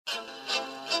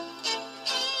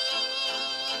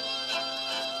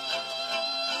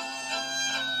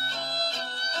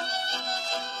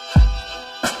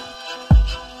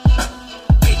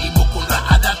Venimos con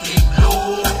rajada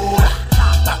temblor,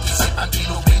 pa' que sepan que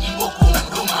no venimos con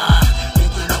broma.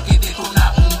 Esto es lo que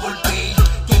detona un golpe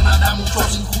que manda a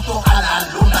muchos injustos a la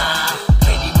lona.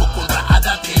 Venimos con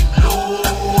rajada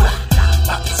temblor,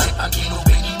 pa' que sepan que no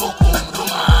venimos con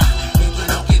broma. Esto es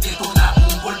lo que detona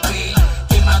un golpe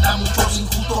que manda a muchos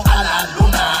injustos a la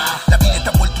lona. La vida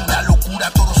está vuelta una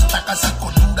locura, todos atacan sin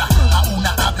cordura a una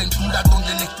aventura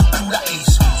donde la estructura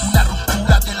es una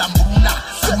ruptura de la hambruna.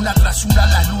 Una tras una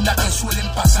las lunas que suelen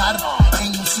pasar.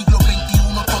 En un siglo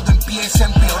XXI todo empieza a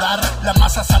empeorar. Las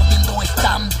masas ardiendo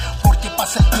están porque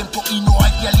pasa el tiempo y no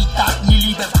hay realidad ni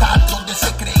libertad. Donde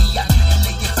se creían en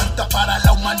leyes justas para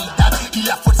la humanidad y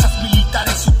las fuerzas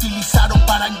militares se utilizaron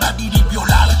para invadir y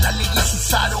violar. Las leyes se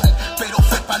usaron, pero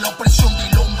fue para la opresión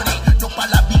del hombre, no para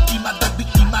las víctimas del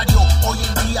victimario. Hoy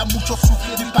en día muchos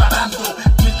sufren y pagando,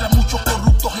 mientras muchos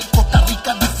corruptos en Costa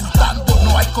Rica disfrutando.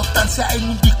 No hay constancia en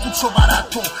un discurso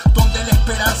barato, donde la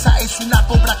esperanza es una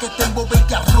cobra que te envuelve y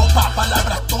te arropa.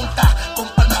 Palabras tontas con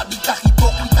palmaditas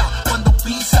hipócritas. Cuando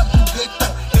pisan tu gueto,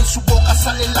 en su boca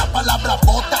sale la palabra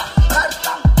bota.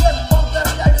 Faltan tiempos de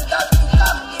realidad y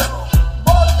cambio.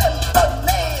 Voten por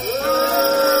mí.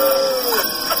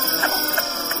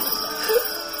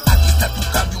 Aquí está tu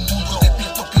cambio, un mundo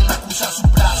despierto que no acusa su